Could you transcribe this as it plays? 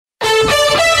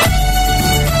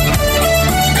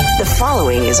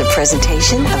following is a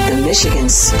presentation of the Michigan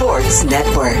Sports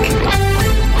Network.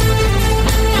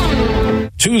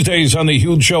 Tuesdays on the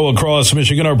Huge Show across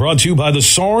Michigan are brought to you by the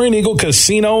Soaring Eagle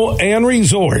Casino and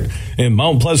Resort in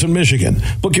Mount Pleasant, Michigan.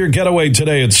 Book your getaway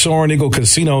today at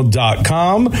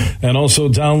SoaringEagleCasino.com and also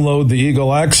download the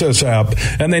Eagle Access app.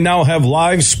 And they now have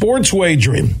live sports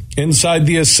wagering inside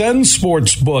the Ascend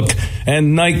Sportsbook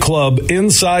and nightclub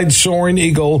inside Soaring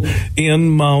Eagle in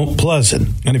Mount Pleasant.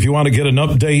 And if you want to get an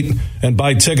update and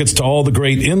buy tickets to all the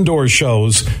great indoor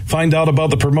shows, find out about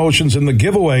the promotions and the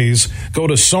giveaways, go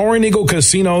to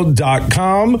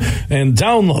SoaringEagleCasino.com and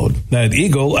download that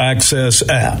Eagle Access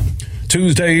app.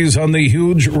 Tuesdays on the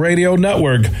Huge Radio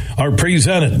Network are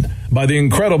presented by the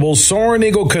incredible Soaring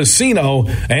Eagle Casino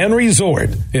and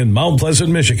Resort in Mount Pleasant,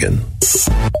 Michigan.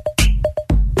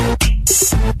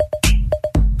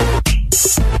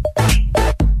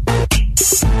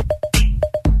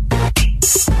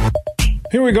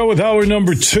 Here we go with hour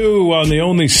number 2 on the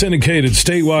only syndicated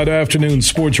statewide afternoon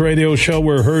sports radio show.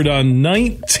 We're heard on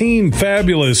 19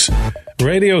 fabulous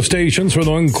radio stations. For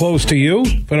the one close to you,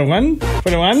 for the one,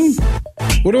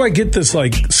 where do I get this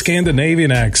like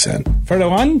Scandinavian accent? For the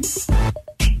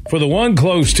one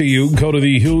close to you, go to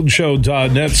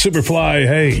thehugeshow.net. Superfly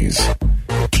Hayes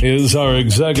is our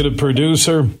executive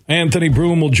producer. Anthony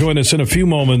Broom will join us in a few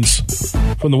moments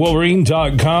from the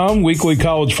Wolverine.com. Weekly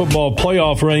college football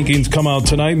playoff rankings come out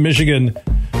tonight. Michigan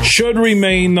should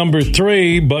remain number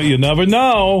 3, but you never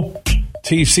know.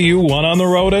 TCU won on the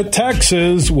road at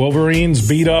Texas. Wolverines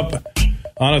beat up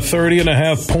on a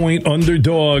 30.5-point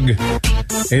underdog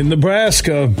in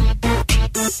Nebraska.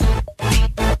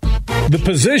 The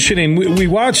positioning, we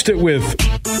watched it with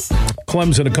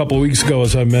Clemson a couple of weeks ago,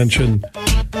 as I mentioned.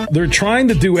 They're trying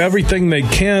to do everything they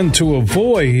can to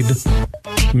avoid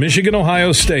Michigan,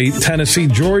 Ohio State, Tennessee,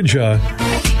 Georgia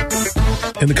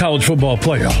in the college football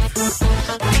playoff.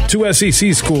 2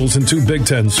 SEC schools and 2 Big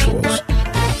Ten schools.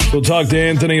 We'll talk to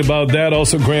Anthony about that.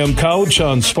 Also, Graham Couch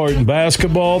on Spartan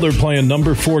basketball. They're playing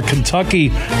number 4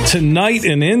 Kentucky tonight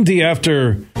in Indy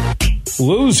after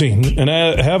losing and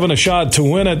having a shot to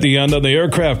win at the end on the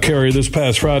aircraft carrier this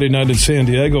past Friday night in San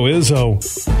Diego. Izzo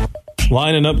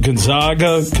lining up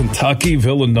Gonzaga, Kentucky,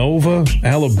 Villanova,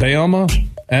 Alabama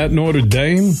at Notre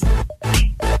Dame.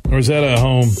 Or is that at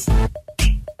home?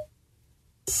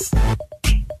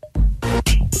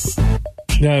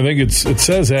 Yeah, I think it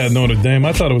says at Notre Dame.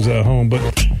 I thought it was at home, but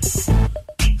it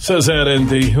says at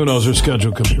ND. Who knows? Their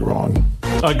schedule could be wrong.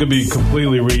 I could be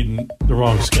completely reading the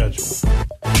wrong schedule.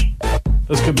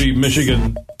 This could be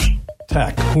Michigan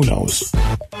Tech. Who knows?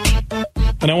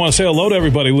 And I want to say hello to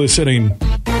everybody listening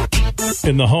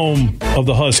in the home of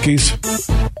the Huskies.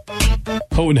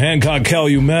 Houghton, Hancock,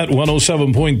 Calumet,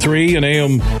 107.3 and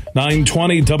AM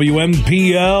 920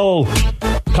 WMPL.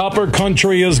 Copper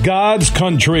Country is God's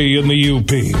country in the UP.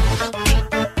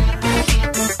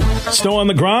 Snow on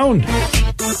the ground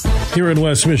here in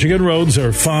West Michigan. Roads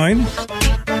are fine.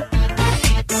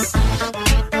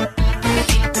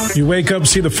 You wake up,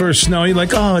 see the first snow, you're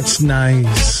like, oh, it's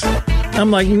nice.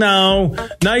 I'm like, no.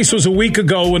 Nice was a week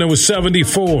ago when it was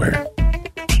 74.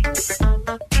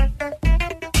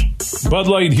 Bud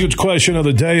Light, huge question of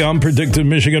the day. I'm predicting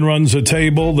Michigan runs the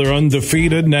table. They're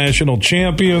undefeated, national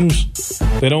champions.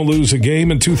 They don't lose a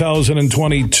game in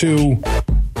 2022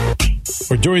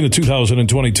 or during the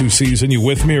 2022 season. You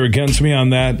with me or against me on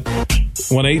that?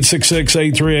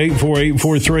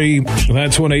 1-866-838-4843.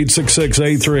 That's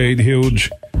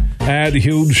 1-866-838-HUGE. Add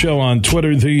Huge Show on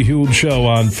Twitter, The Huge Show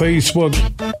on Facebook.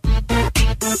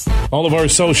 All of our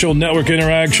social network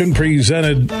interaction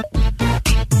presented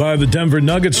by the Denver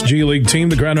Nuggets G League team,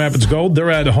 the Grand Rapids Gold.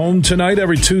 They're at home tonight.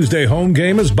 Every Tuesday home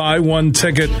game is buy one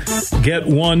ticket, get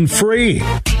one free.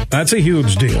 That's a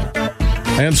huge deal.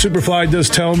 And Superfly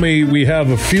does tell me we have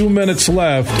a few minutes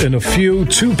left and a few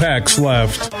 2-packs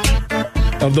left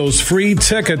of those free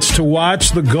tickets to watch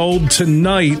the Gold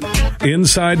tonight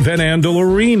inside Van Andel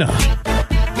Arena.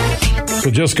 So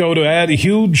just go to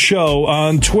 @Huge Show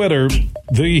on Twitter,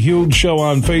 The Huge Show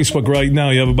on Facebook right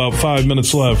now. You have about 5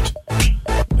 minutes left.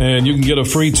 And you can get a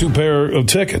free 2 pair of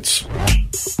tickets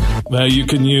that you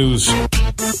can use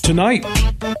tonight.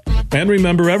 And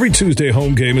remember, every Tuesday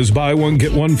home game is buy one,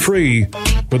 get one free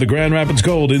with the Grand Rapids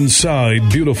Gold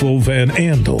inside beautiful Van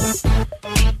Andel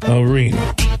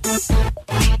Arena.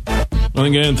 I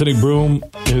think Anthony Broom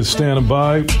is standing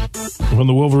by from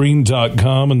the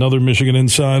Wolverine.com, another Michigan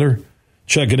insider.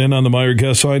 Checking in on the Meyer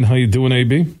guest line. How you doing,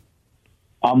 AB?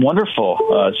 I'm wonderful.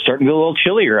 It's starting to get a little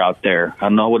chillier out there. I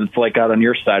don't know what it's like out on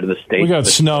your side of the state. We got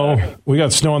snow. We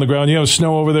got snow on the ground. You have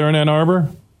snow over there in Ann Arbor?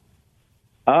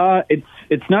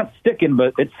 It's not sticking,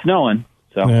 but it's snowing.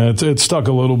 So yeah, it's stuck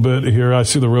a little bit here. I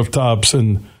see the rooftops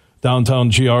in downtown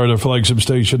GR, their flagship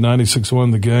station,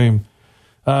 96.1 the game.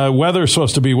 Weather's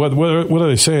supposed to be, what are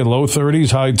they saying, low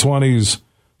 30s, high 20s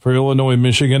for Illinois,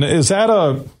 Michigan. Is that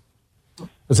a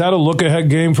look-ahead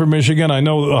game for Michigan? I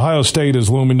know Ohio State is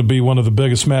looming to be one of the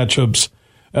biggest matchups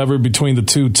ever between the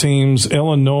two teams.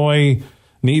 Illinois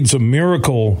needs a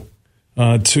miracle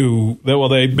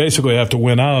they basically have to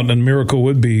win out, and miracle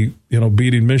would be,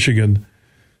 beating Michigan.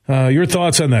 Your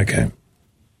thoughts on that game?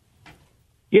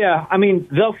 Yeah, I mean,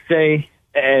 they'll say,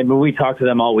 and when we talk to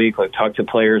them all week, like talk to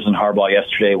players in Harbaugh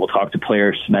yesterday, we'll talk to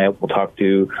players tonight, we'll talk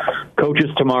to coaches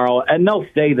tomorrow, and they'll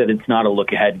say that it's not a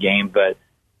look-ahead game, but,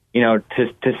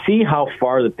 to see how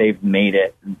far that they've made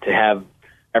it, and to have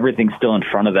everything still in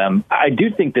front of them, I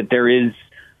do think that there is,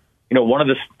 one of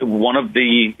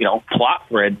the plot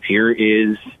threads here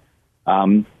is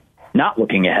not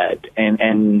looking ahead,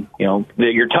 and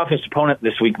your toughest opponent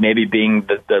this week maybe being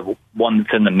the one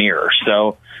that's in the mirror.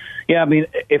 So, yeah, I mean,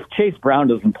 if Chase Brown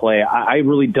doesn't play, I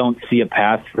really don't see a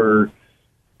path for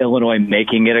Illinois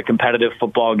making it a competitive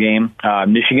football game.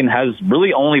 Michigan has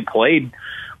really only played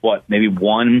maybe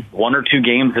one or two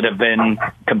games that have been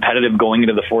competitive going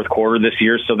into the fourth quarter this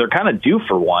year, so they're kind of due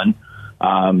for one.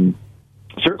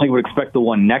 Certainly would expect the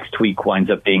one next week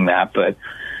winds up being that, but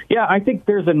yeah, I think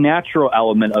there's a natural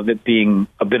element of it being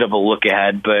a bit of a look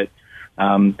ahead, but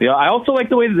I also like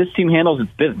the way that this team handles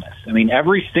its business. I mean,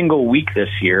 every single week this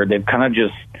year, they've kind of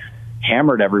just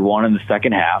hammered everyone in the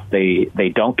second half. They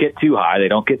don't get too high, they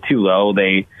don't get too low.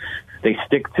 They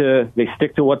stick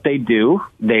to what they do.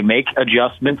 They make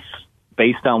adjustments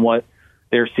based on what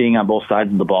they're seeing on both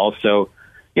sides of the ball. So,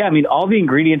 yeah, I mean, all the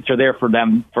ingredients are there for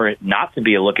them for it not to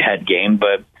be a look-ahead game.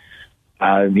 But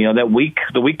the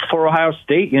week before Ohio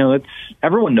State, it's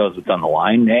everyone knows what's on the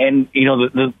line. And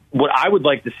what I would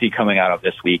like to see coming out of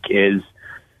this week is,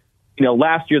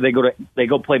 last year they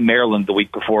go play Maryland the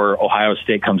week before Ohio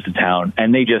State comes to town,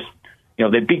 and they just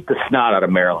they beat the snot out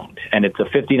of Maryland, and it's a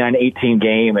 59-18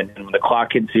 game, and when the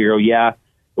clock hits 0, yeah, it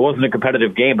wasn't a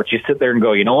competitive game, but you sit there and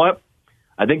go, you know what?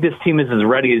 I think this team is as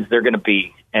ready as they're going to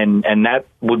be, and that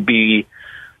would be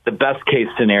the best case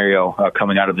scenario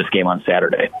coming out of this game on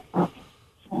Saturday.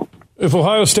 If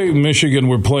Ohio State and Michigan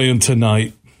were playing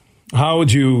tonight, how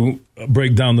would you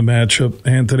break down the matchup,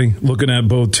 Anthony? Looking at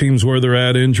both teams, where they're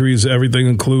at, injuries, everything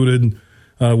included,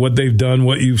 what they've done,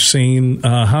 what you've seen,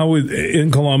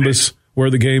 in Columbus, where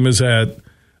the game is at,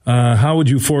 how would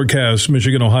you forecast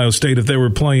Michigan, Ohio State if they were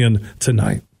playing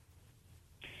tonight?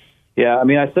 Yeah, I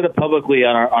mean, I said it publicly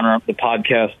on the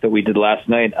podcast that we did last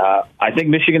night. I think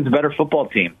Michigan's a better football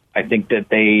team. I think that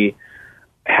they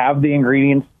have the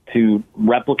ingredients to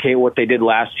replicate what they did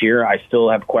last year. I still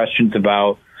have questions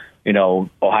about,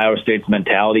 Ohio State's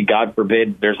mentality. God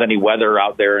forbid there's any weather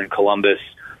out there in Columbus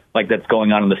like that's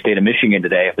going on in the state of Michigan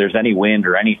today. If there's any wind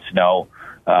or any snow,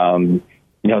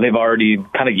 they've already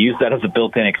kind of used that as a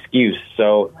built-in excuse.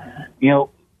 So,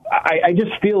 I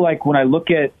just feel like when I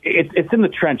look at it's in the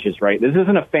trenches, right? This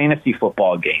isn't a fantasy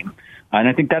football game. And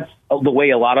I think that's the way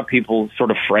a lot of people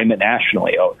sort of frame it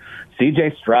nationally. Oh,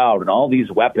 C.J. Stroud and all these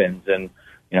weapons, and,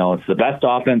 it's the best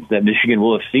offense that Michigan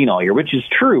will have seen all year, which is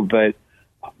true. But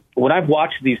when I've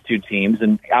watched these two teams,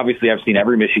 and obviously I've seen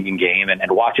every Michigan game and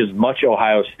watch as much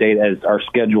Ohio State as our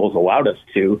schedules allowed us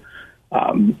to,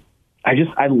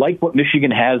 I like what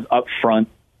Michigan has up front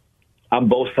on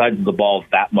both sides of the ball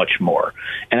that much more.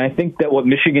 And I think that what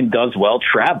Michigan does well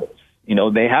travels.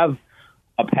 They have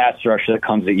a pass rush that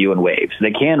comes at you in waves.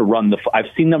 They can run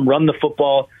I've seen them run the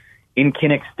football in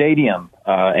Kinnick Stadium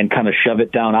and kind of shove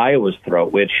it down Iowa's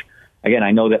throat, which, again,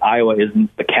 I know that Iowa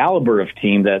isn't the caliber of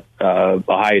team that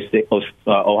Ohio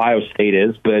State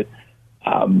is, but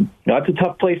it's a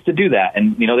tough place to do that.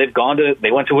 And,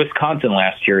 they went to Wisconsin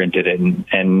last year and did it,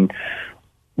 and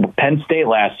Penn State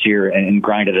last year and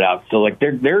grinded it out. So,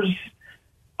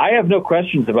 I have no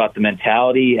questions about the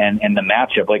mentality and the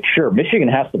matchup. Sure, Michigan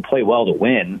has to play well to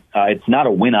win. It's not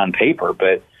a win on paper,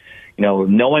 but,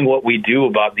 knowing what we do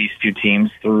about these two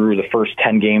teams through the first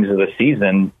 10 games of the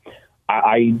season,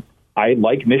 I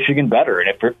like Michigan better. And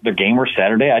if the game were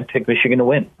Saturday, I'd pick Michigan to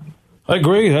win. I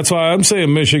agree. That's why I'm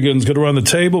saying Michigan's going to run the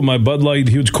table. My Bud Light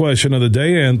huge question of the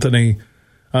day, Anthony.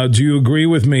 Do you agree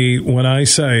with me when I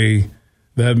say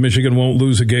that Michigan won't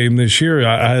lose a game this year?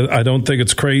 I don't think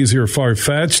it's crazy or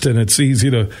far-fetched, and it's easy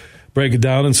to break it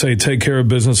down and say take care of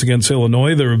business against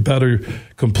Illinois. They're a better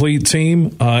complete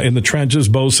team in the trenches,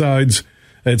 both sides.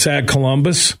 It's at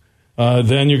Columbus.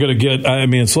 Then you're going to get,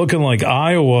 it's looking like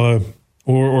Iowa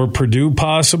or Purdue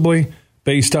possibly,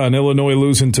 based on Illinois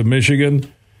losing to Michigan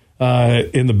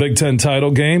in the Big Ten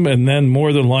title game. And then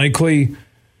more than likely,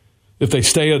 if they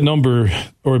stay at number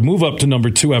or move up to number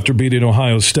 2 after beating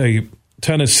Ohio State,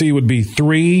 Tennessee would be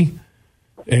 3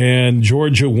 and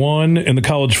Georgia 1 in the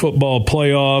college football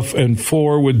playoff, and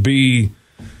 4 would be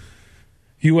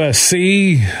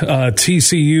USC,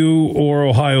 TCU, or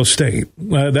Ohio State.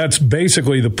 That's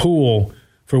basically the pool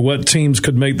for what teams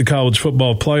could make the college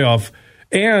football playoff.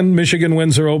 And Michigan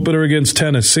wins their opener against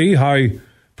Tennessee.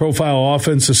 High-profile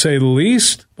offense, to say the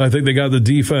least. I think they got the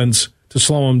defense to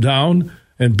slow them down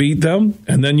and beat them.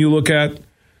 And then you look at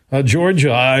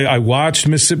Georgia. I watched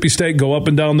Mississippi State go up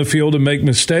and down the field and make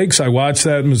mistakes. I watched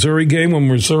that Missouri game when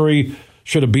Missouri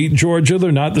should have beat Georgia.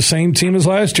 They're not the same team as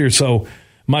last year. So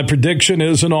my prediction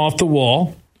isn't off the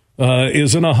wall,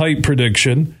 isn't a hype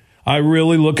prediction. I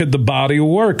really look at the body of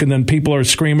work, and then people are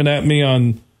screaming at me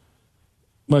on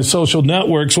my social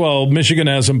networks, well, Michigan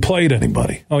hasn't played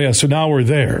anybody. Oh, yeah, so now we're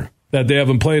there, that they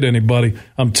haven't played anybody.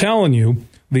 I'm telling you,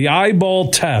 the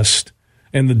eyeball test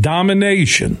and the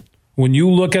domination, when you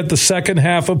look at the second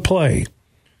half of play,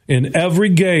 in every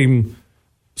game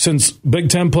since Big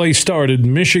Ten play started,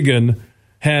 Michigan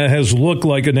has looked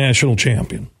like a national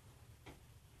champion.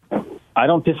 I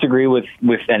don't disagree with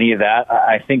any of that.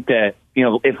 I think that,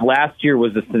 if last year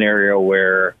was a scenario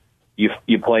where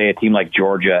you play a team like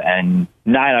Georgia and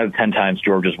 9 out of 10 times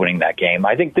Georgia's winning that game,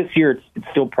 I think this year it's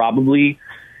still probably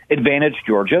advantage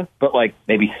Georgia, but like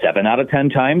maybe 7 out of 10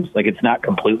 times. Like, it's not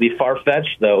completely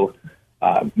far-fetched, though.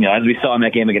 As we saw in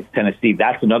that game against Tennessee,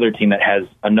 that's another team that has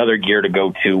another gear to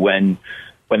go to when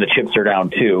the chips are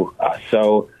down too.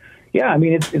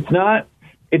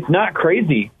 It's not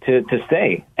crazy to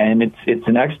say, and it's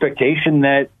an expectation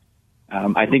that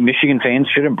I think Michigan fans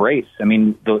should embrace. I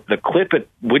mean, the clip at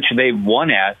which they've won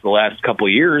at the last couple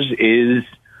of years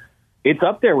it's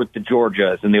up there with the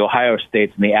Georgias and the Ohio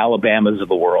States and the Alabamas of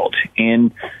the world.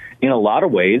 And in a lot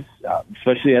of ways,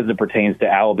 especially as it pertains to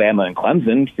Alabama and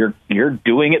Clemson, you're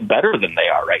doing it better than they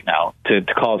are right now, to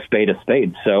call a spade a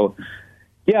spade. So,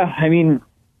 yeah, I mean,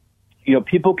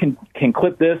 people can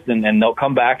clip this and they'll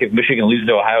come back if Michigan loses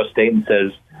to Ohio State and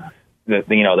says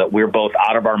that we're both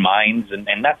out of our minds, and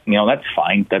that's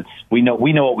fine. We know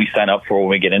what we sign up for when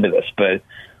we get into this. But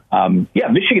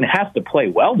Michigan has to play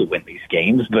well to win these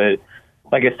games. But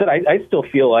like I said, I still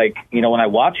feel like when I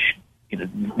watch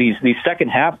these second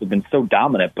halves have been so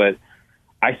dominant, but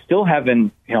I still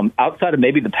haven't outside of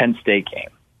maybe the Penn State game,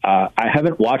 I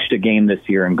haven't watched a game this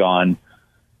year and gone,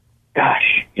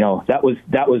 gosh, that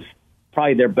was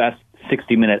probably their best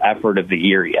 60-minute effort of the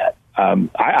year yet.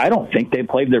 I don't think they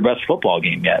played their best football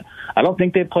game yet. I don't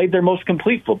think they played their most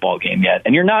complete football game yet.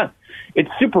 And it's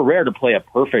super rare to play a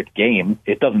perfect game.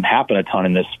 It doesn't happen a ton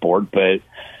in this sport, but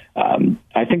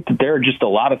I think that there are just a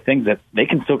lot of things that they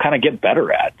can still kind of get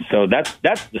better at. So that's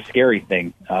the scary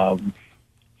thing.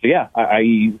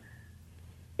 It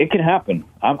can happen.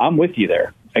 I'm with you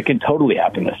there. It can totally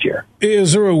happen this year.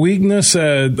 Is there a weakness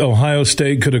that Ohio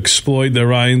State could exploit that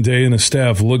Ryan Day and his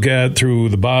staff look at through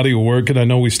the body of work? And I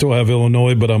know we still have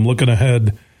Illinois, but I'm looking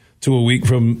ahead to a week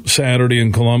from Saturday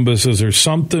in Columbus. Is there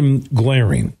something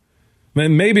glaring,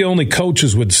 and maybe only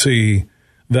coaches would see,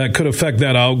 that could affect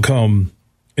that outcome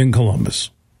in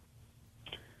Columbus?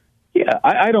 Yeah,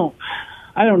 I don't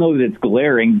know that it's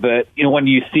glaring, but when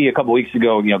you see a couple weeks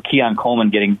ago, Keon Coleman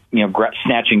getting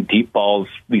snatching deep balls,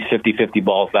 these 50-50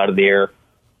 balls out of the air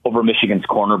over Michigan's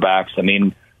cornerbacks. I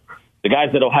mean, the guys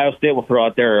that Ohio State will throw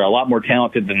out there are a lot more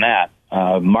talented than that.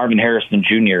 Marvin Harrison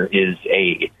Jr. is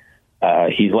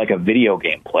he's like a video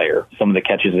game player. Some of the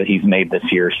catches that he's made this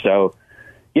year. So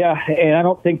yeah, and I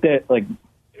don't think that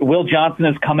Will Johnson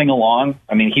is coming along.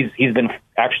 I mean, he's been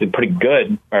actually pretty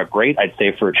good, or great, I'd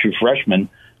say, for a true freshman.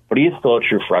 But he is still a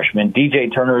true freshman.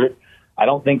 DJ Turner, I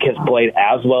don't think has played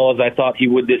as well as I thought he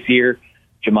would this year.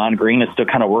 Jamon Green is still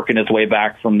kind of working his way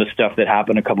back from the stuff that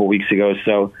happened a couple weeks ago.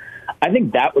 So I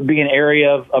think that would be an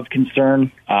area of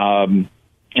concern. And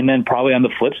then probably on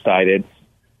the flip side, it's,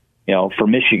 for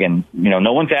Michigan,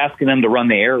 no one's asking them to run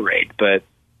the air raid. But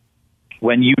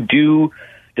when you do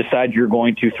decide you're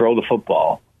going to throw the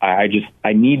football, I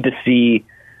need to see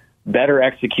better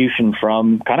execution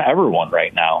from kind of everyone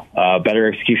right now.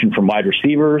 Better execution from wide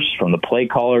receivers, from the play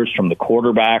callers, from the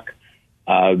quarterback.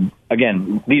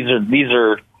 Again, these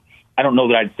are. I don't know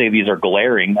that I'd say these are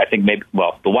glaring. I think maybe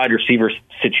the wide receiver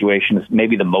situation is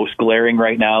maybe the most glaring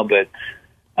right now, but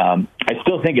I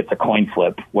still think it's a coin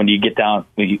flip when you get down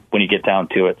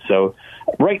to it. So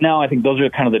right now, I think those are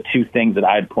kind of the two things that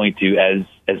I'd point to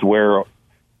as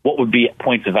what would be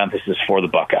points of emphasis for the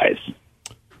Buckeyes.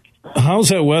 How's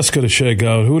that West going to shake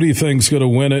out? Who do you think is going to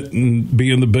win it and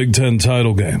be in the Big Ten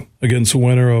title game against the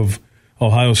winner of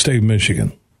Ohio State,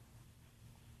 Michigan?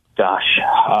 Gosh,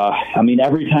 I mean,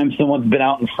 every time someone's been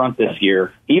out in front this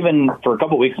year, even for a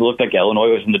couple of weeks, it looked like Illinois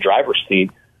was in the driver's seat.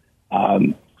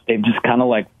 They've just kind of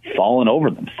like fallen over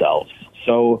themselves.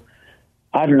 So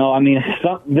I don't know. I mean,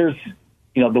 there's,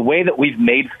 the way that we've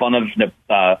made fun of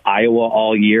Iowa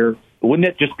all year, wouldn't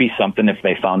it just be something if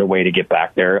they found a way to get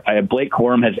back there? Blake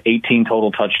Corum has 18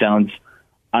 total touchdowns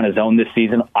on his own this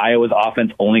season. Iowa's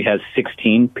offense only has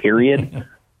 16, period.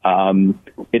 I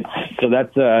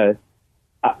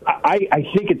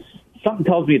think something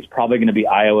tells me it's probably going to be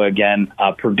Iowa again.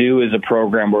 Purdue is a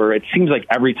program where it seems like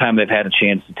every time they've had a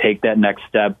chance to take that next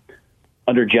step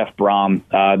under Jeff Brom,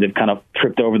 they've kind of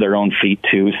tripped over their own feet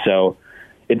too. So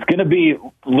it's going to be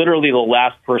literally the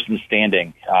last person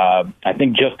standing. I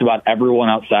think just about everyone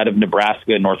outside of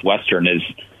Nebraska and Northwestern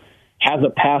has a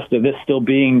path to this still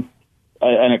being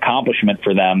an accomplishment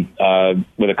for them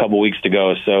with a couple weeks to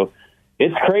go. So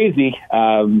it's crazy.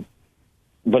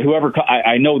 But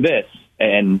I know this,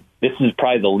 and this is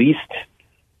probably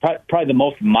the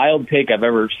most mild take I've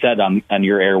ever said on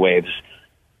your airwaves.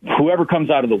 Whoever comes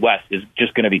out of the West is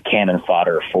just going to be cannon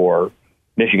fodder for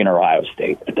Michigan or Ohio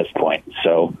State at this point.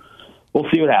 So we'll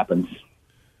see what happens.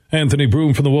 Anthony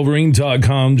Broom from the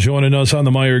Wolverine.com joining us on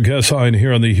the Meyer Guest Line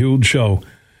here on the Huge Show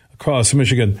across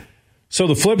Michigan. So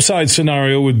the flip side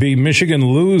scenario would be Michigan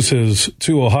loses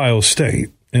to Ohio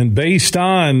State. And based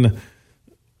on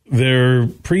their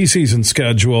preseason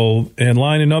schedule and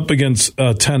lining up against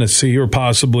Tennessee or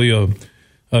possibly a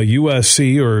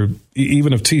USC, or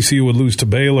even if TCU would lose to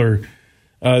Baylor,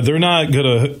 they're not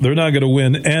gonna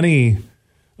win any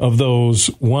of those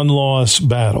one-loss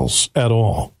battles at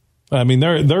all. I mean,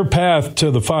 their path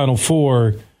to the Final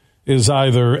Four is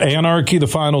either anarchy the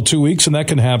final 2 weeks, and that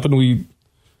can happen. We've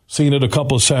seen it a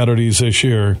couple of Saturdays this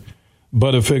year.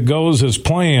 But if it goes as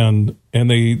planned and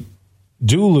they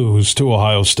do lose to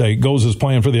Ohio State, goes as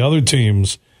planned for the other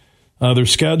teams, their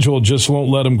schedule just won't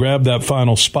let them grab that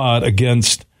final spot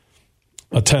against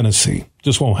a Tennessee.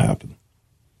 Just won't happen.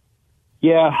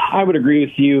 Yeah, I would agree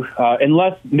with you.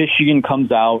 Unless Michigan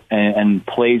comes out and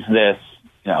plays this,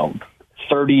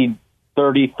 30-30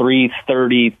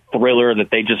 thriller that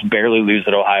they just barely lose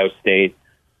at Ohio State,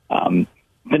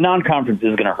 the non-conference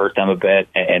is going to hurt them a bit,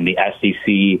 and the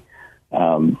SEC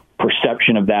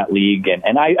perception of that league.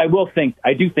 And I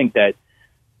do think that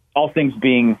all things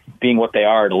being what they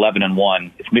are at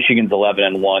 11-1, if Michigan's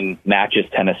 11-1 matches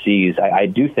Tennessee's, I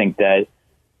do think that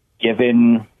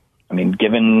given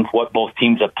what both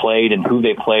teams have played and who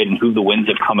they played and who the wins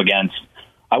have come against,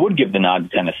 I would give the nod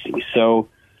to Tennessee. So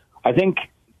I think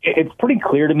it's pretty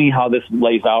clear to me how this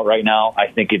lays out right now. I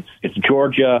think it's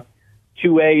Georgia,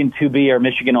 2A and 2B are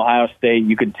Michigan, Ohio State.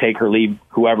 You could take or leave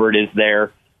whoever it is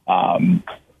there.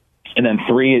 And then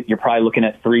 3, you're probably looking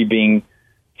at 3 being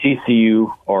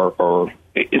TCU or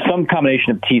some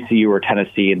combination of TCU or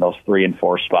Tennessee in those 3 and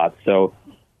 4 spots. So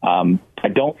I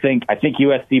think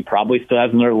USC probably still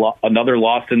has another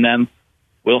loss in them.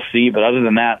 We'll see. But other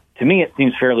than that, to me, it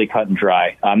seems fairly cut and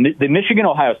dry. The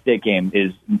Michigan-Ohio State game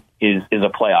is a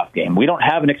playoff game. We don't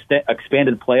have an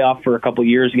expanded playoff for a couple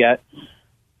years yet,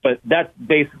 but that's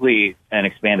basically an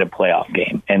expanded playoff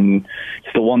game, and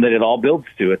it's the one that it all builds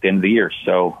to at the end of the year.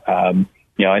 So,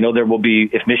 I know there will be,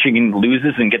 if Michigan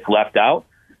loses and gets left out,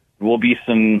 there will be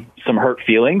some hurt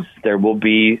feelings. There will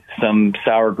be some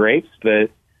sour grapes,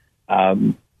 but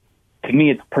to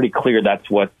me, it's pretty clear that's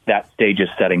what that stage is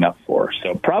setting up for.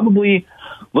 So probably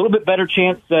a little bit better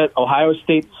chance that Ohio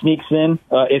State sneaks in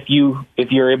if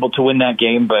you're able to win that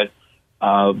game, but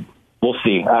we'll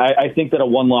see. I think that a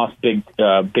one-loss Big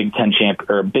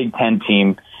Ten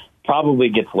team probably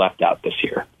gets left out this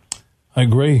year. I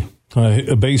agree.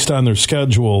 Based on their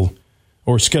schedule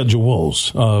or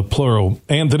schedules, plural.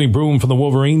 Anthony Broom from the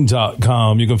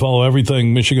Wolverine.com. You can follow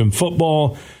everything Michigan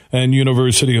football and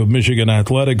University of Michigan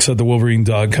athletics at the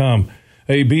Wolverine.com.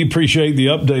 AB, appreciate the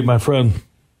update, my friend.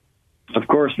 Of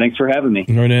course. Thanks for having me.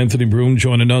 All right, Anthony Broom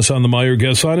joining us on the Meyer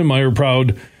Guest Line, and Meyer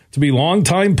proud to be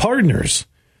longtime partners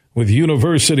with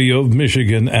University of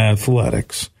Michigan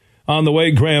athletics. On the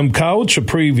way, Graham Couch, a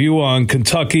preview on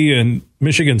Kentucky and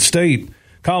Michigan State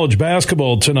college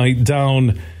basketball tonight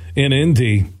down in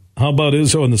Indy. How about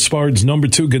Izzo and the Spartans? Number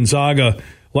 2 Gonzaga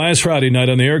last Friday night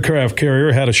on the aircraft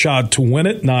carrier had a shot to win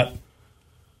it, not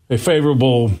a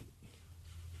favorable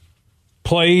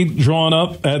play drawn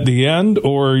up at the end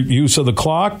or use of the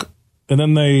clock, and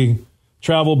then they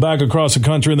travel back across the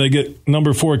country and they get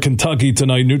number 4 Kentucky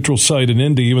tonight, neutral site in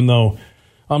Indy, even though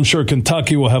I'm sure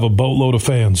Kentucky will have a boatload of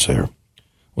fans there.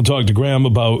 We'll talk to Graham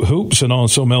about hoops and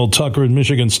also Mel Tucker in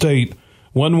Michigan State.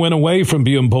 1 win away from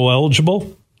being bowl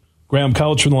eligible. Graham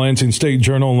Couch from the Lansing State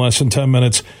Journal in less than 10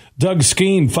 minutes. Doug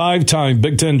Skeen, 5-time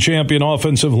Big Ten champion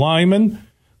offensive lineman,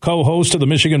 co-host of the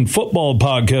Michigan Football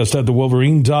Podcast at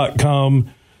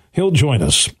thewolverine.com. He'll join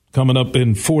us coming up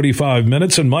in 45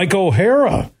 minutes. And Mike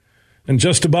O'Hara in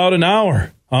just about an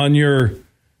hour on your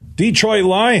Detroit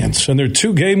Lions and their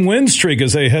 2-game win streak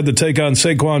as they head to take on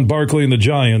Saquon Barkley and the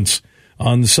Giants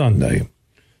on Sunday.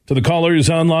 To the callers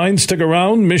online, stick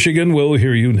around. Michigan will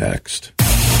hear you next.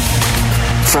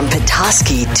 From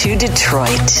Petoskey to Detroit,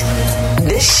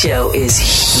 this show is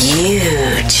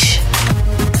huge.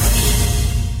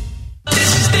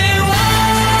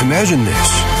 Imagine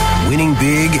this, winning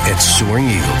big at Soaring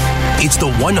Eagle. It's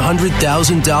the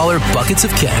 $100,000 Buckets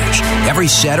of Cash every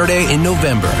Saturday in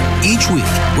November. Each week,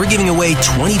 we're giving away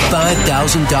 $25,000 in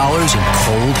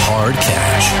cold, hard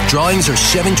cash. Drawings are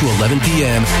 7 to 11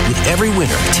 p.m. with every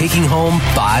winner taking home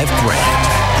 $5,000.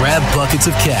 Grab Buckets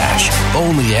of Cash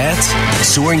only at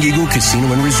Soaring Eagle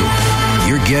Casino and Resort.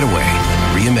 Your getaway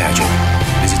reimagined.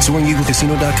 Visit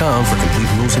SoaringEagleCasino.com for complete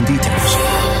rules and details.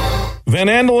 Van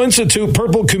Andel Institute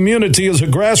Purple Community is a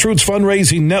grassroots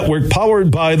fundraising network powered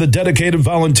by the dedicated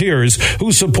volunteers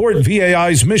who support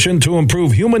VAI's mission to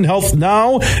improve human health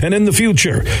now and in the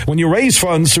future. When you raise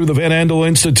funds through the Van Andel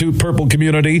Institute Purple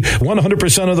Community,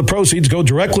 100% of the proceeds go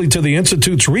directly to the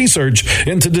Institute's research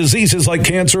into diseases like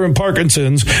cancer and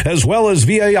Parkinson's, as well as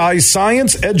VAI's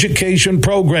science education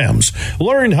programs.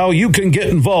 Learn how you can get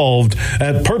involved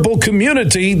at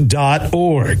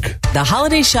purplecommunity.org. The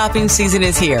holiday shopping season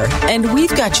is here, and we've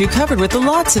got you covered with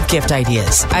lots of gift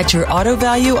ideas at your Auto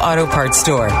Value Auto Parts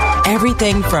store.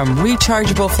 Everything from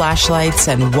rechargeable flashlights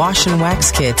and wash and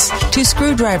wax kits to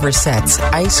screwdriver sets,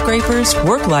 ice scrapers,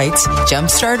 work lights, jump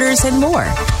starters, and more.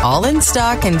 All in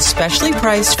stock and specially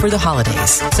priced for the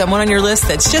holidays. Someone on your list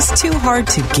that's just too hard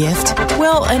to gift?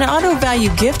 Well, an Auto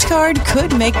Value gift card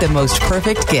could make the most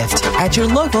perfect gift at your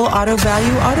local Auto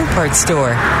Value Auto Parts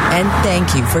store. And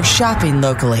thank you for shopping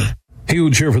locally.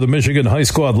 Huge here for the Michigan High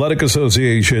School Athletic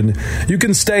Association. You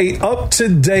can stay up to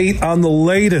date on the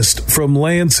latest from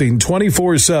Lansing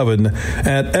 24/7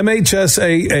 at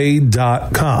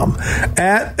MHSAA.com,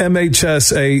 at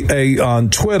MHSAA on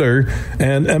Twitter,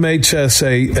 and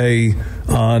MHSAA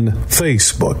on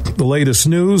Facebook. The latest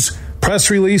news, press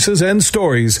releases, and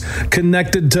stories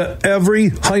connected to every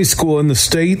high school in the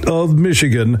state of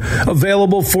Michigan,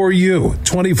 available for you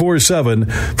 24/7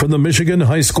 from the Michigan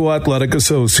High School Athletic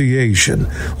Association.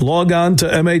 Log on to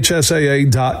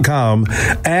MHSAA.com,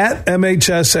 at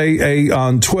MHSAA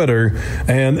on Twitter,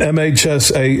 and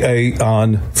MHSAA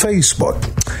on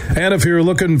Facebook. And if you're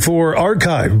looking for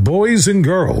archive boys and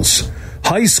girls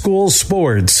high school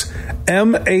sports,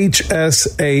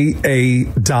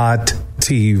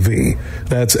 MHSAA.TV.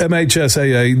 That's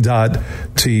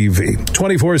MHSAA.TV.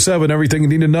 24/7, everything you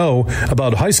need to know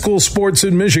about high school sports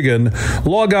in Michigan.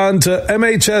 Log on to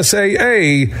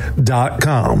MHSAA.com.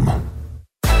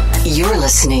 You're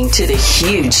listening to The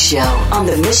Huge Show on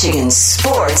the Michigan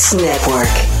Sports Network.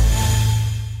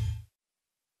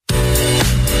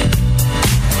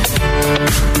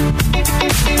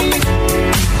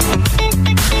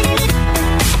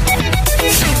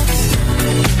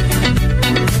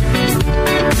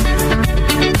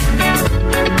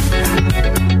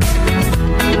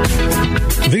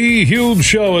 The Huge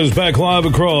Show is back live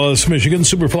across Michigan.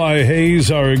 Superfly Hayes,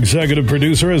 our executive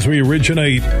producer, as we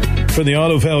originate from the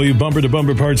Auto Value Bumper to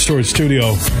Bumper Parts Store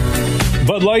studio.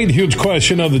 Bud Light, huge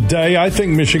question of the day. I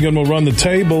think Michigan will run the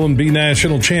table and be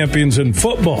national champions in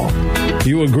football.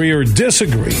 You agree or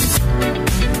disagree?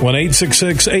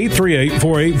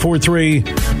 1-866-838-4843.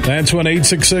 That's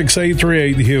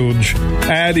 1-866-838-HUGE.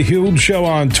 Add Huge Show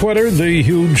on Twitter, The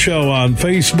Huge Show on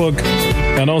Facebook,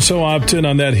 and also opt in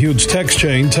on that huge text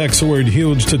chain. Text the word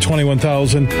HUGE to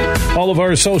 21,000. All of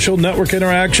our social network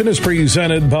interaction is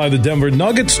presented by the Denver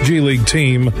Nuggets G League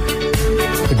team.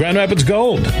 The Grand Rapids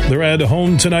Gold. They're at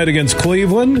home tonight against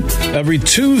Cleveland. Every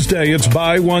Tuesday, it's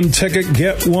buy one ticket,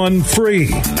 get one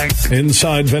free.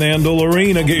 Inside Van Andel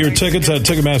Arena. Get your tickets at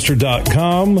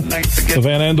Ticketmaster.com. The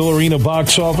Van Andel Arena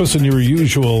box office and your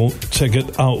usual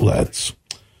ticket outlets.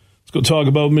 Let's go talk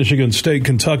about Michigan State,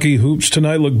 Kentucky hoops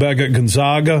tonight. Look back at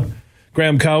Gonzaga.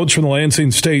 Graham Couch from the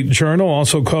Lansing State Journal,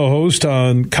 also co-host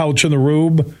on Couch in the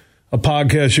Rube, a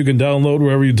podcast you can download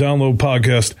wherever you download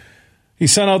podcasts. He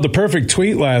sent out the perfect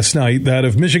tweet last night that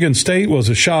if Michigan State was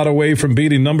a shot away from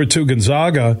beating number 2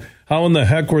 Gonzaga, how in the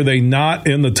heck were they not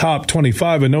in the top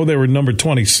 25? I know they were number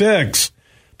 26,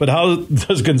 but how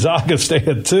does Gonzaga stay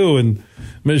at 2 and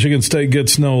Michigan State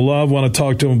gets no love? Want to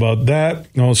talk to him about that.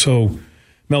 Also,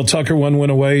 Mel Tucker, 1 win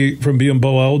away from being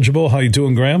bowl eligible. How you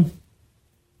doing, Graham?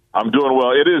 I'm doing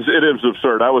well. It is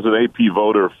absurd. I was an AP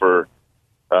voter for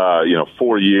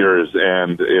 4 years,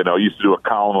 and used to do a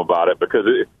column about it because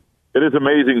it is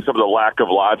amazing some of the lack of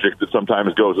logic that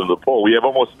sometimes goes into the poll. We have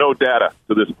almost no data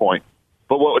to this point,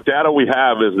 but what data we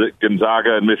have is that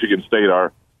Gonzaga and Michigan State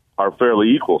are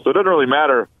fairly equal. So it doesn't really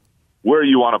matter where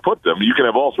you want to put them. You can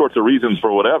have all sorts of reasons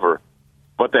for whatever,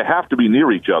 but they have to be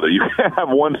near each other. You can't have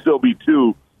one still be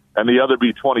 2 and the other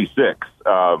be 26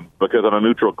 because on a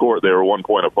neutral court they were 1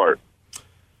 point apart.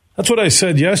 That's what I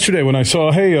said yesterday when I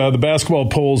saw, the basketball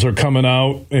polls are coming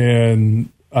out, and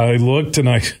I looked and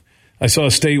I saw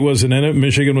State wasn't in it.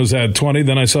 Michigan was at 20.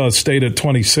 Then I saw State at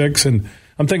 26, and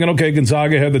I'm thinking, okay,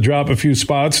 Gonzaga had to drop a few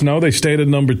spots. No, they stayed at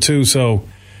number 2. So,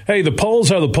 hey, the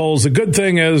polls are the polls. The good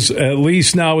thing is, at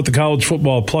least now with the college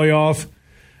football playoff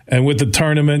and with the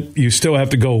tournament, you still have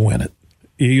to go win it.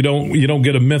 You don't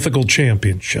get a mythical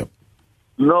championship.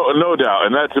 No doubt,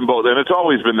 and that's in both, and it's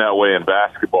always been that way in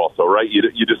basketball. So, right,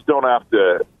 you just don't have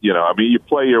to, you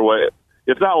play your way.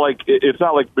 It's not like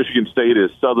Michigan State is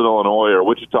Southern Illinois or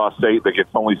Wichita State that gets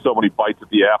only so many bites at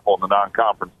the apple in the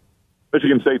non-conference.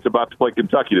 Michigan State's about to play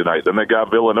Kentucky tonight, then they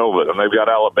got Villanova, and they've got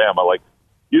Alabama.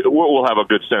 We'll have a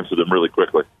good sense of them really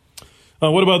quickly.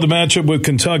 What about the matchup with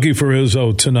Kentucky for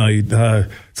Izzo tonight?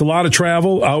 It's a lot of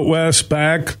travel out west,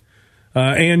 back,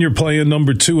 and you're playing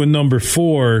number 2 and number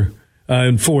 4.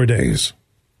 In 4 days.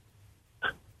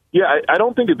 Yeah, I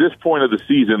don't think at this point of the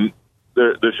season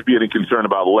there should be any concern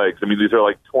about legs. I mean, these are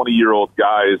like 20-year-old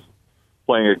guys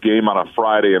playing a game on a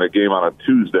Friday and a game on a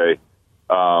Tuesday.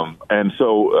 And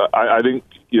so I think,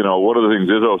 one of the things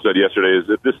Izzo said yesterday is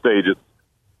at this stage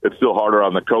it's still harder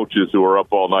on the coaches who are up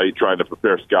all night trying to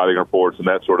prepare scouting reports and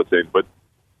that sort of thing. But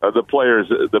the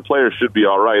players should be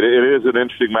all right. It is an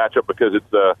interesting matchup because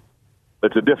it's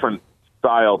a different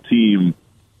style team.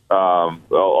 A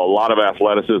lot of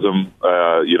athleticism,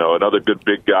 another good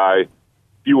big guy,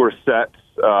 fewer sets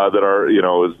that are,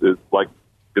 is like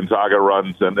Gonzaga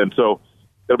runs. And so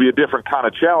it'll be a different kind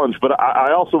of challenge. But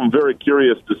I also am very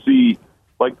curious to see,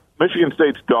 Michigan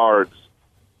State's guards,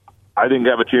 I think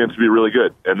have a chance to be really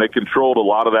good. And they controlled a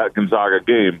lot of that Gonzaga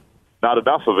game. Not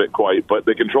enough of it quite, but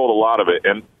they controlled a lot of it.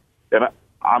 And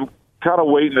I'm kind of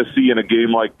waiting to see in a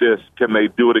game like this, can they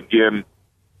do it again?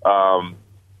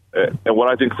 And what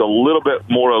I think is a little bit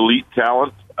more elite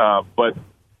talent, but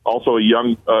also a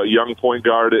young point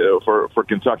guard for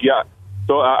Kentucky. Yeah.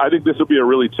 So I think this will be a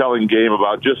really telling game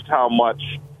about just how much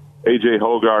A.J.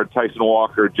 Hoggard, Tyson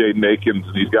Walker, Jaden Akins,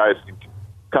 and these guys can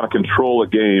kind of control a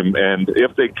game. And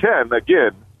if they can,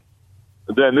 again,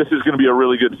 then this is going to be a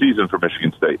really good season for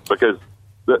Michigan State because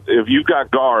if you've got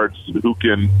guards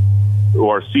who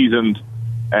are seasoned.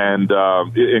 And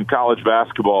in college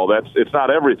basketball, it's not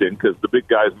everything because the big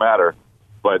guys matter,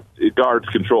 but guards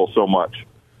control so much.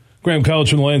 Graham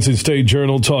Couch from the Lansing State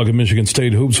Journal talking Michigan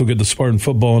State hoops. We'll get to Spartan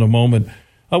football in a moment.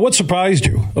 What surprised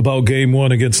you about Game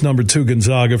 1 against number 2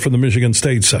 Gonzaga from the Michigan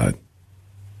State side?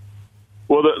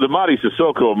 Well, the Mady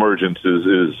Sissoko emergence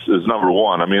is number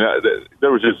 1. I mean, there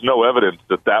was just no evidence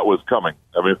that was coming.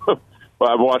 I mean,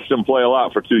 I've watched him play a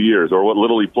lot for 2 years, or what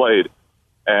little he played.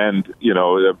 And,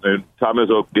 Tom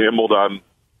Izzo gambled on,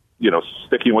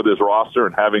 sticking with his roster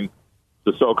and having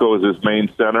Sissoko as his main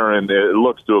center, and it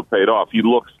looks to have paid off. He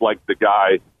looks like the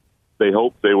guy they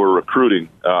hoped they were recruiting,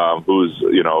 who's,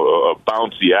 a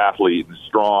bouncy athlete and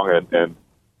strong and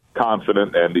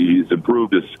confident, and he's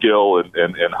improved his skill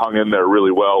and hung in there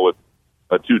really well with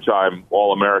a 2-time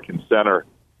All-American center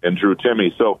in Drew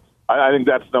Timme. So I think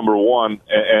that's number 1.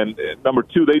 And number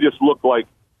 2, they just look like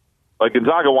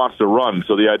Gonzaga wants to run,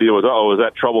 so the idea was, is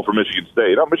that trouble for Michigan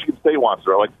State? No, Michigan State wants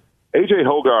to run. A.J.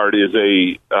 Hoggard is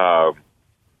he's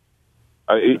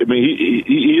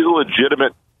a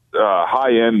legitimate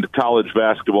high-end college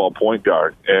basketball point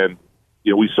guard, and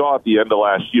we saw at the end of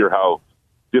last year how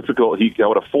difficult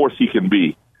what a force he can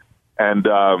be, and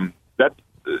that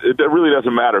really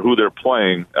doesn't matter who they're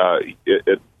playing.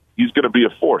 He's going to be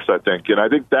a force, I think, and I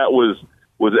think that was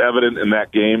evident in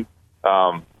that game.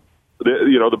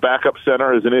 The backup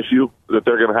center is an issue that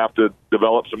they're going to have to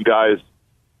develop some guys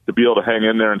to be able to hang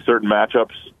in there in certain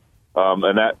matchups,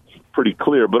 and that's pretty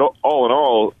clear. But all in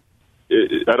all,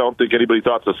 I don't think anybody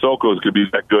thought Sissoko was going to be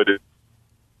that good.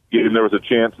 And there was a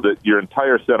chance that your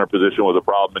entire center position was a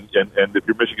problem. And if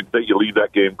you're Michigan State, you leave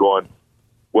that game going,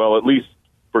 well, at least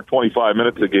for 25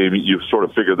 minutes a game, you've sort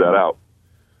of figured that out.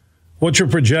 What's your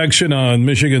projection on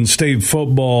Michigan State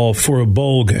football for a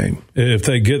bowl game if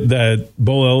they get that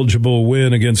bowl-eligible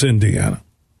win against Indiana?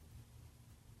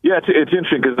 Yeah, it's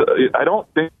interesting because I don't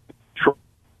think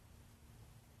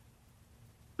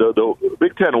the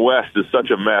Big Ten West is such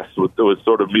a mess with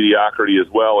sort of mediocrity as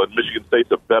well, and Michigan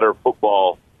State's a better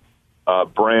football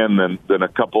brand than a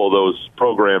couple of those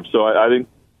programs. So I think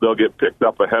they'll get picked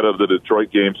up ahead of the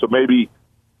Detroit game. So maybe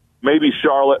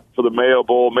Charlotte for the Mayo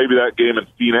Bowl. Maybe that game in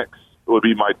Phoenix would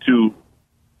be my two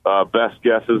best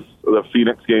guesses. The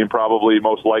Phoenix game probably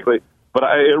most likely. But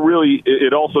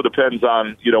it also depends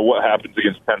on, what happens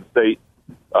against Penn State,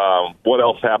 what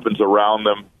else happens around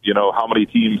them, how many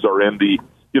teams are in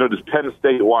does Penn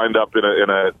State wind up in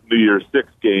a New Year's Six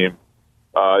game,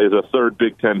 is a third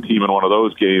Big Ten team in one of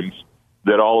those games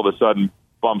that all of a sudden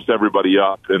bumps everybody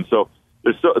up. And so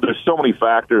there's so many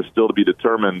factors still to be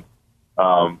determined.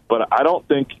 But I don't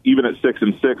think even at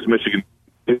 6-6, Michigan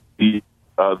is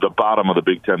the bottom of the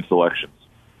Big Ten selections.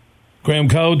 Graham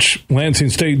Couch, Lansing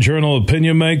State Journal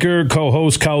opinion maker,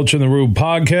 co-host Couch in the Rube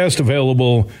podcast,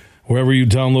 available wherever you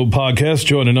download podcasts.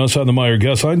 Joining us on the Meyer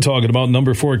Guest Line, talking about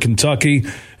number 4 Kentucky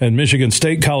and Michigan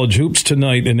State college hoops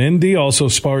tonight in Indy. Also,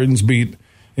 Spartans beat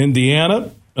Indiana.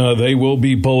 They will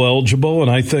be bowl eligible, and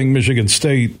I think Michigan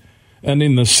State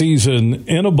ending the season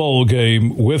in a bowl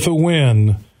game with a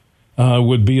win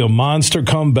would be a monster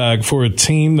comeback for a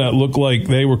team that looked like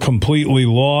they were completely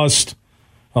lost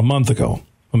a month ago.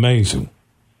 Amazing.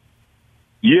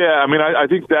 Yeah, I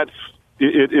think that's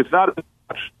it. It's not as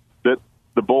much that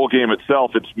the bowl game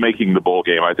itself, it's making the bowl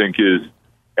game, I think,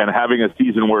 and having a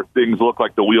season where things look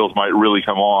like the wheels might really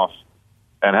come off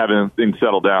and having things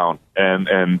settle down.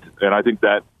 And I think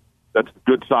that's a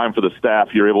good sign for the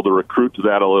staff. You're able to recruit to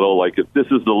that a little, like, if this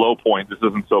is the low point, this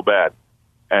isn't so bad.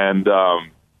 And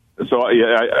so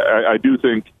I do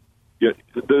think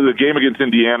the game against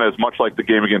Indiana is much like the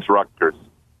game against Rutgers.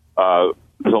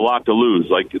 There's a lot to lose.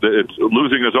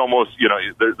 Losing is almost,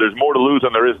 there's more to lose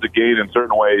than there is to gain in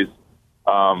certain ways.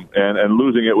 And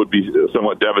losing it would be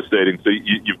somewhat devastating. So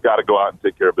you've got to go out and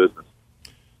take care of business.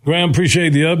 Graham,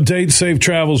 appreciate the update. Safe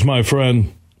travels, my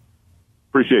friend.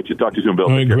 Appreciate you. Talk to you soon, Bill.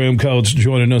 All right, Graham Couch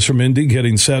joining us from Indy,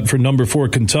 getting set for number 4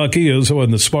 Kentucky. Izzo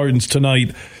and the Spartans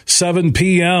tonight, 7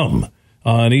 p.m.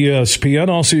 on ESPN.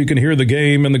 Also, you can hear the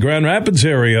game in the Grand Rapids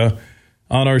area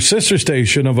on our sister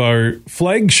station of our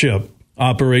flagship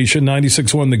operation,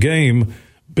 96.1 The Game,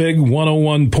 Big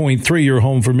 101.3, your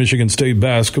home for Michigan State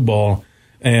basketball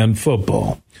and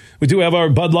football. We do have our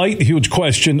Bud Light huge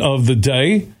question of the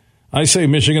day. I say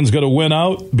Michigan's going to win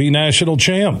out, be national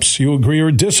champs. You agree or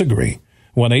disagree?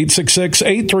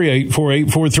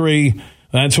 1-866-838-4843.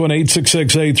 That's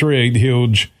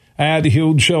 1-866-838-HUGE. Add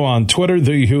Huge Show on Twitter,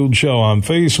 The Huge Show on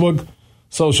Facebook.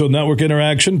 Social network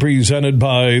interaction presented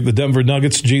by the Denver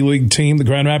Nuggets G League team, the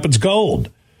Grand Rapids Gold.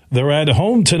 They're at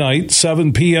home tonight.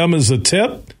 7 p.m. is the tip,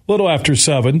 a little after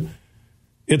 7.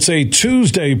 It's a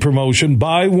Tuesday promotion.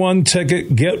 Buy one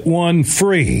ticket, get one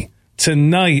free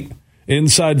tonight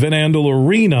inside Van Andel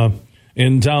Arena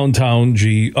in downtown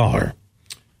GR.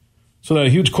 So that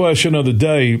huge question of the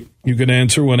day, you can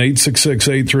answer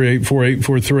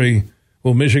 1-866-838-4843.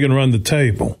 Will Michigan run the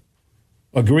table?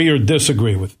 Agree or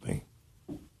disagree with me?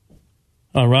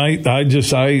 All right. I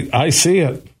see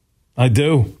it. I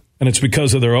do. And it's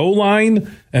because of their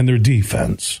O-line and their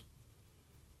defense.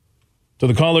 To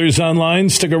the callers online,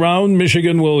 stick around.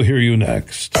 Michigan will hear you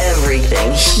next.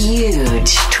 Everything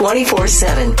huge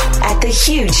 24/7 at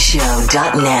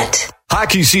thehugeshow.net.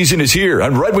 Hockey season is here,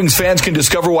 and Red Wings fans can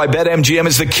discover why BetMGM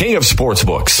is the king of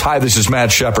sportsbooks. Hi, this is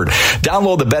Matt Shepard.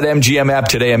 Download the BetMGM app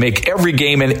today and make every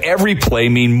game and every play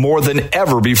mean more than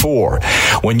ever before.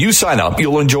 When you sign up,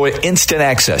 you'll enjoy instant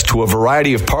access to a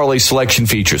variety of parlay selection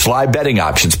features, live betting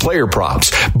options, player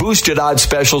props, boosted odds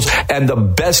specials, and the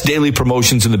best daily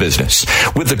promotions in the business.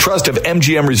 With the trust of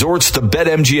MGM Resorts, the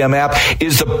BetMGM app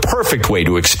is the perfect way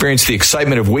to experience the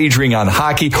excitement of wagering on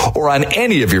hockey or on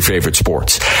any of your favorite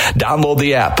sports. Download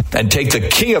the app and take the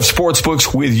king of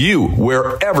sportsbooks with you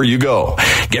wherever you go.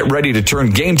 Get ready to turn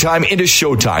game time into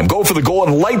showtime. Go for the goal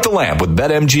and light the lamp with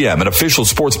BetMGM, an official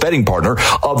sports betting partner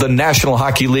of the National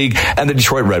Hockey League and the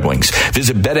Detroit Red Wings.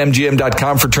 Visit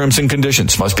BetMGM.com for terms and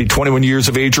conditions. Must be 21 years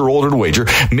of age or older to wager.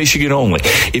 Michigan only.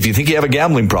 If you think you have a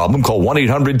gambling problem, call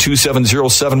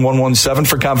 1-800-270-7117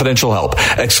 for confidential help.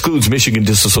 Excludes Michigan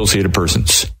disassociated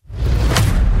persons.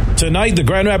 Tonight, the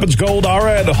Grand Rapids Gold are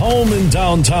at home in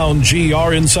downtown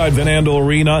GR inside Van Andel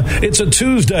Arena. It's a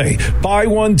Tuesday. Buy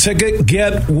one ticket,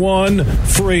 get one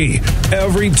free.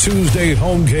 Every Tuesday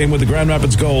home game with the Grand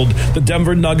Rapids Gold, the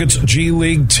Denver Nuggets G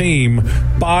League team.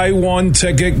 Buy one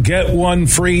ticket, get one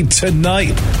free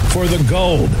tonight for the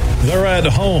Gold. They're at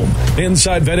home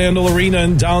inside Van Andel Arena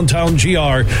in downtown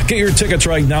GR. Get your tickets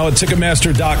right now at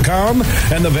Ticketmaster.com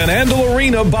and the Van Andel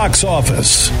Arena box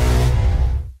office.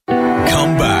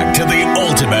 Come back to the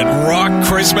ultimate rock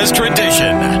Christmas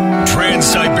tradition.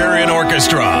 Trans-Siberian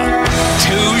Orchestra.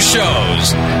 2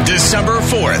 shows. December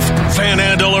 4th, Van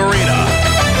Andel Arena.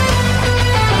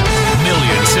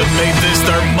 Lions have made this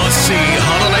their must-see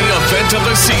holiday event of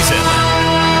the season.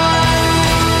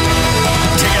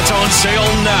 Tickets on sale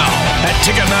now at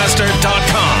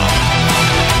Ticketmaster.com.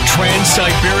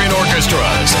 Trans-Siberian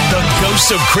Orchestras, The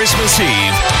Ghosts of Christmas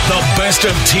Eve, The Best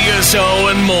of TSO,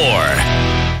 and more.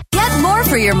 Get more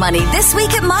for your money this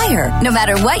week at Meijer. No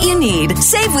matter what you need,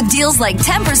 save with deals like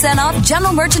 10% off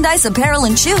general merchandise apparel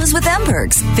and shoes with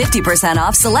Embergs, 50%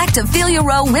 off select Ophelia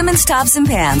Row women's tops and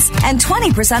pants, and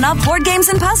 20% off board games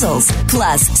and puzzles.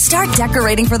 Plus, start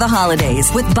decorating for the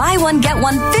holidays with buy one, get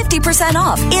one 50%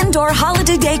 off indoor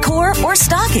holiday decor or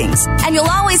stockings. And you'll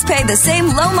always pay the same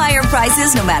low Meijer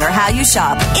prices no matter how you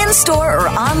shop, in-store or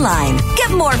online.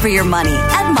 Get more for your money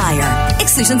at Meijer.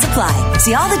 Exclusions apply.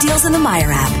 See all the deals in the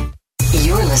Meijer app.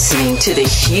 You're listening to The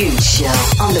Huge Show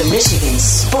on the Michigan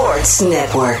Sports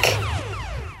Network.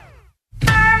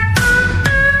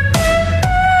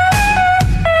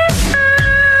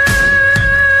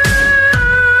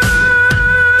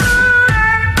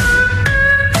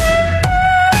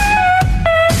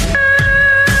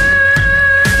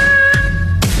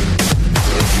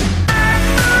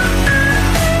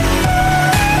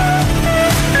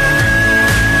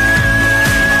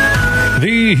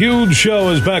 The Huge Show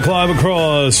is back live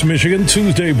across Michigan.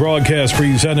 Tuesday broadcast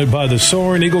presented by the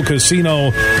Soaring Eagle Casino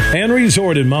and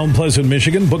Resort in Mount Pleasant,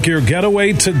 Michigan. Book your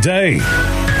getaway today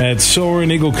at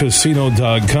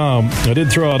SoaringEagleCasino.com. I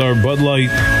did throw out our Bud Light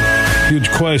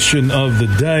huge question of the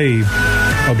day.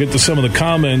 I'll get to some of the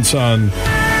comments on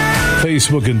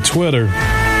Facebook and Twitter.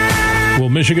 Will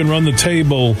Michigan run the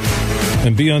table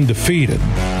and be undefeated?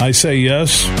 I say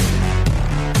yes.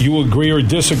 You agree or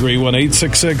disagree?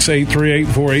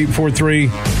 1-866-838-4843.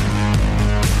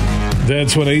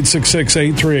 That's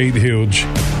 1-866-838-HUGE.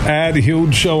 Add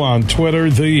Huge Show on Twitter,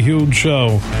 The Huge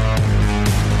Show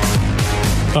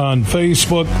on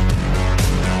Facebook.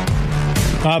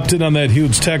 Opt in on that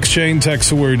huge text chain. Text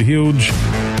the word HUGE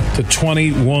to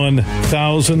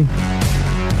 21,000.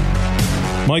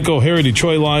 Mike O'Hara,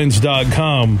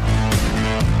 DetroitLions.com.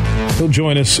 He'll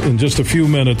join us in just a few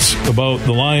minutes about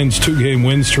the Lions' 2-game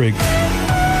win streak.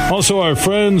 Also, our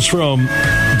friends from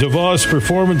DeVos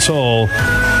Performance Hall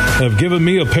have given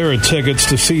me a pair of tickets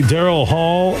to see Daryl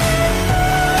Hall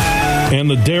and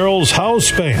the Daryl's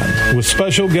House Band with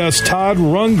special guest Todd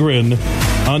Rundgren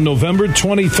on November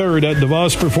 23rd at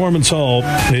DeVos Performance Hall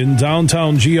in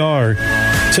downtown GR.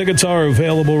 Tickets are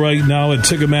available right now at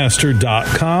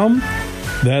Ticketmaster.com.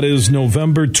 That is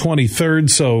November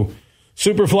 23rd, so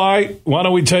Superfly, why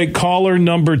don't we take caller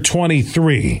number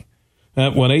 23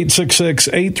 at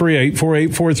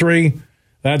 1-866-838-4843.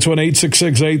 That's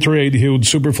 1-866-838-HUGE.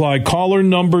 Superfly, caller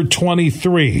number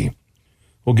 23.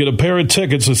 We'll get a pair of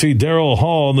tickets to see Daryl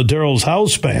Hall and the Daryl's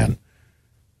House Band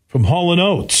from Hall &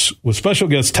 Oates with special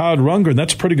guest Todd Rundgren.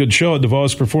 That's a pretty good show at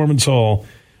DeVos Performance Hall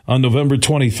on November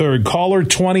 23rd. Caller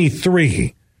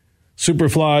 23.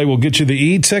 Superfly will get you the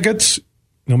e-tickets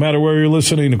no matter where you're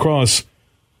listening across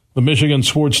the Michigan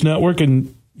Sports Network,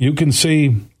 and you can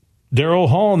see Daryl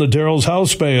Hall and the Daryl's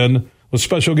House Band with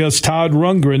special guest Todd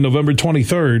Rundgren November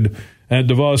 23rd at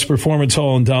DeVos Performance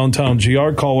Hall in downtown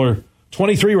GR. Caller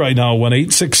 23 right now,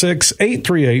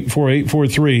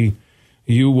 1-866-838-4843.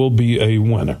 You will be a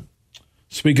winner.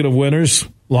 Speaking of winners,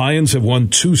 Lions have won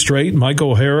 2 straight. Mike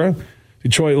O'Hara,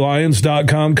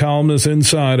 DetroitLions.com columnist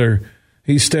insider.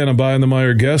 He's standing by on the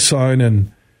Meijer guest sign,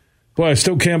 and boy, I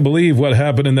still can't believe what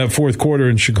happened in that fourth quarter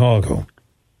in Chicago.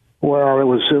 Well, it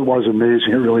was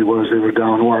amazing. It really was. They were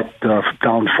down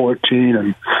down 14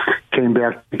 and came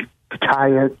back to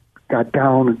tie it. Got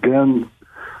down again,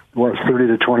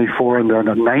 30-24, and then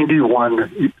a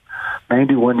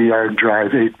 91-yard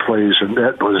drive, 8 plays, and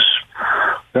that was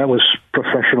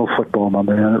professional football, my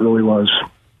man. It really was.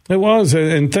 It was,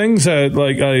 and things that,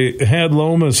 like, I had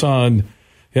Lomas on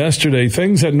yesterday,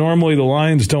 things that normally the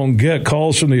Lions don't get,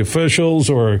 calls from the officials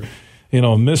or,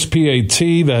 missed PAT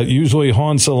that usually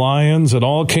haunts the Lions. It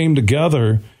all came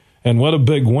together, and what a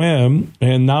big win.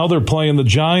 And now they're playing the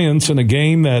Giants in a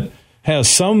game that has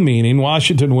some meaning.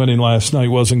 Washington winning last night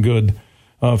wasn't good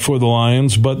for the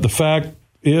Lions, but the fact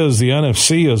is the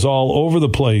NFC is all over the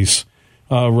place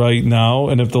right now,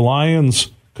 and if the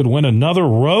Lions could win another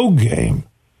road game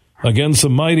against the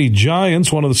mighty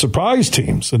Giants, one of the surprise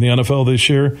teams in the NFL this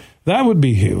year, that would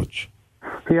be huge.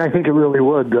 Yeah, I think it really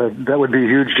would. That would be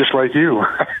huge, just like you.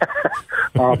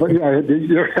 But yeah,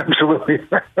 you're absolutely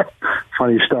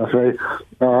funny stuff, eh?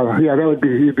 Yeah,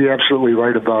 you'd be absolutely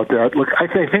right about that. Look, I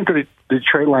think the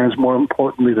Detroit Lions, more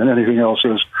importantly than anything else,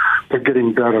 is they're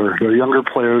getting better. The younger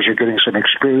players are getting some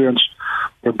experience.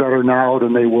 They're better now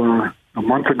than they were a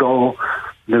month ago.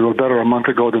 They were better a month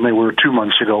ago than they were 2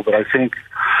 months ago. But I think,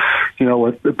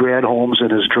 with Brad Holmes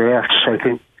and his drafts, I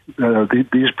think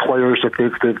these players that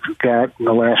they've got in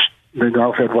the last, they've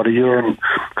now had, a year and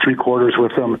 3/4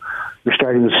 with them, you're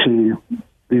starting to see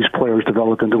these players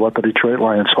develop into what the Detroit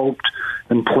Lions hoped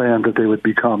and planned that they would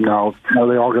become. Now, are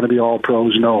they all going to be all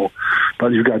pros? No.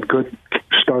 But you've got good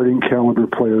starting caliber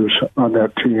players on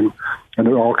that team, and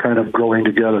they're all kind of growing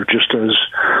together, just as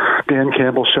Dan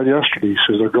Campbell said yesterday. He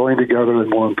says they're growing together, and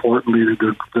more importantly,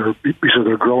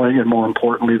 they're growing, and more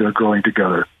importantly, they're growing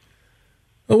together.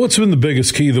 Well, what's been the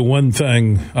biggest key, the one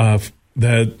thing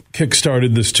that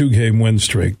kick-started this 2-game win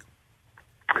streak?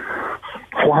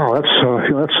 Wow, that's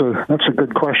a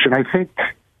good question. I think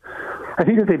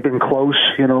that they've been close.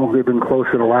 They've been close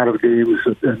in a lot of games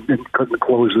and couldn't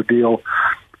close the deal.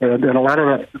 And a lot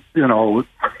of that,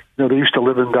 they used to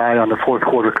live and die on the fourth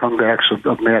quarter comebacks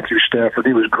of Matthew Stafford.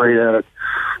 He was great at it,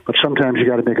 but sometimes you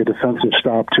got to make a defensive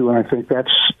stop too. And I think that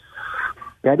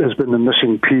has been the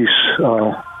missing piece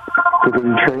for the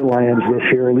Detroit Lions this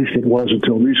year. At least it was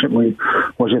until recently.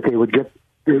 Was that they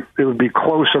would be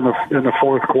close in the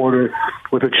fourth quarter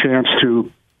with a chance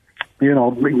to,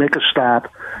 make a stop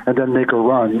and then make a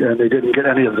run, and they didn't get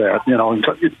any of that.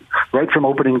 Right from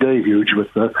opening day, huge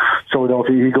with the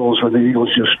Philadelphia Eagles, when the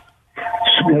Eagles just,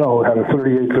 had a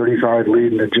 38-35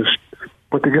 lead, and it just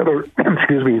put together,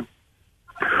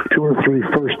 2 or 3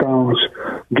 first downs,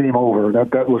 game over.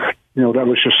 That was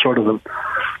just sort of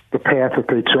the path that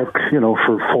they took,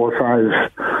 for 4,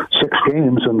 5, 6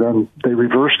 games, and then they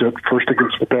reversed it. First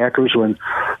against the Packers, when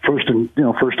first and 10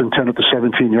 at the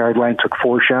 17-yard line, took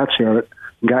 4 shots at it,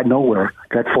 and got nowhere.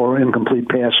 Got 4 incomplete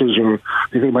passes, or I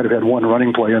think they might have had 1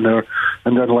 running play in there.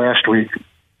 And then last week,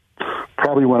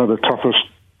 probably one of the toughest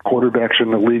quarterbacks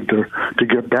in the league to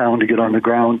get down, to get on the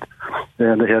ground,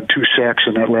 and they had 2 sacks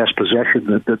in that last possession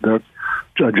that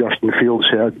Justin Fields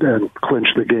had and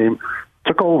clinched the game.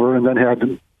 Took over and then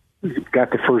got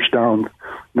the first down.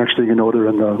 Next thing you know, they're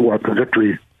in the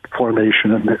victory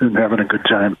formation and having a good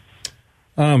time.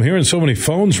 I'm hearing so many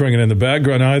phones ringing in the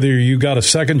background. Either you got a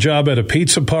second job at a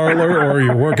pizza parlor or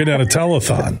you're working at a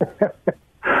telethon.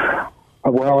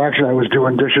 Well, actually, I was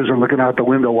doing dishes and looking out the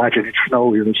window watching it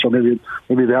snow here, so maybe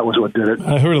that was what did it.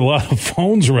 I heard a lot of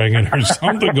phones ringing or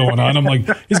something going on. I'm like,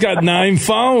 he's got 9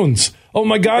 phones. Oh,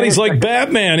 my God, he's like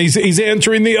Batman. He's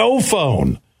answering the O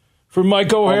phone for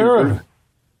Mike O'Hara.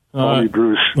 Bruce.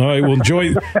 All right, well,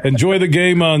 enjoy the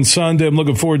game on Sunday. I'm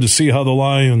looking forward to see how the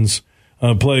Lions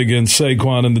play against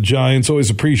Saquon and the Giants.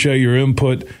 Always appreciate your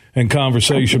input and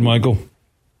conversation, Michael.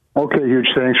 Okay, huge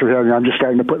thanks for having me. I'm just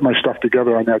starting to put my stuff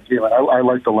together on that game. I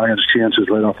like the Lions' chances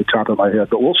right off the top of my head,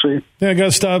 but we'll see. Yeah, I got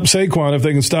to stop Saquon. If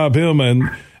they can stop him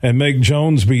and make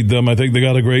Jones beat them, I think they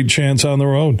got a great chance on the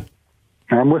road.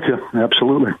 I'm with you.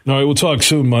 Absolutely. All right, we'll talk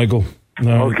soon, Michael.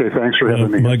 Okay, thanks for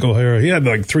having me. Michael O'Hara. He had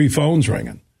like 3 phones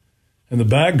ringing in the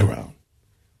background.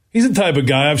 He's the type of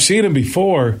guy, I've seen him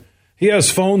before. He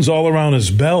has phones all around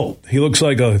his belt. He looks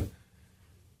like a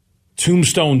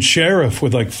tombstone sheriff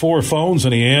with like 4 phones,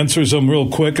 and he answers them real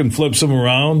quick and flips them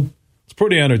around. It's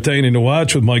pretty entertaining to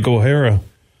watch with Mike O'Hara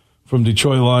from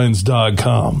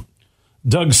DetroitLions.com.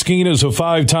 Doug Skene is a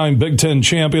 5-time Big Ten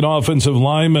champion offensive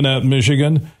lineman at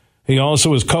Michigan. He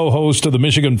also is co-host of the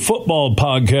Michigan Football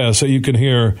Podcast that you can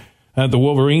hear at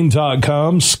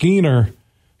thewolverine.com. Skeener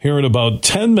here in about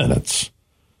 10 minutes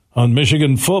on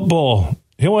Michigan football.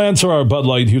 He'll answer our Bud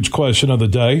Light huge question of the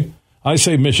day. I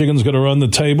say Michigan's going to run the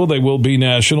table. They will be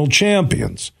national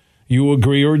champions. You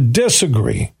agree or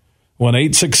disagree?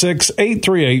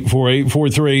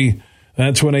 1-866-838-4843.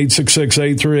 That's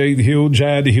 1-866-838-HUGE.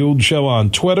 Add Huge Show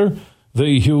on Twitter.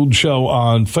 The Huge Show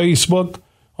on Facebook.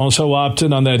 Also opt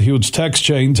in on that huge text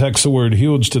chain. Text the word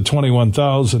huge to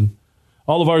 21,000.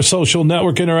 All of our social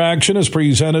network interaction is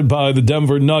presented by the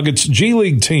Denver Nuggets G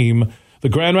League team, the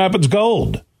Grand Rapids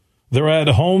Gold. They're at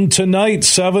home tonight.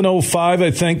 7:05, I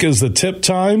think, is the tip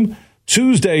time.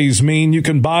 Tuesdays mean you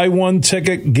can buy 1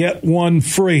 ticket, get 1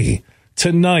 free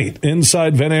tonight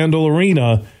inside Van Andel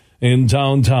Arena in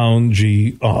downtown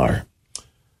GR.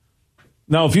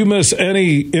 Now, if you miss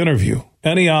any interview,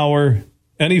 any hour,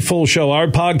 any full show, our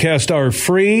podcasts are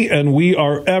free and we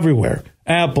are everywhere.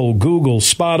 Apple, Google,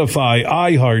 Spotify,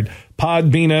 iHeart,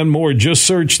 Podbean, and more. Just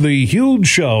search The Huge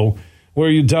Show where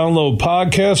you download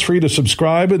podcasts, free to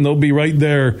subscribe, and they'll be right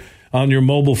there on your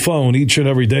mobile phone each and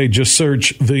every day. Just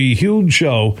search The Huge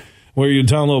Show where you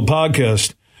download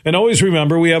podcasts. And always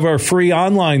remember, we have our free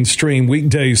online stream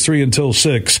weekdays 3 until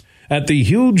 6 at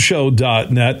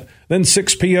thehugeshow.net. Then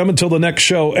 6 p.m. until the next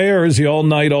show airs, the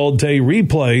all-night, all-day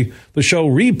replay. The show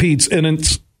repeats in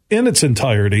its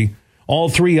entirety, all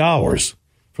 3 hours,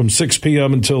 from 6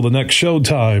 p.m. until the next show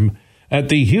time at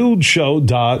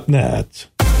thehugeshow.net.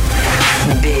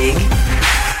 Big,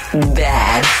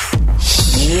 bad,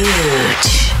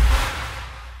 huge.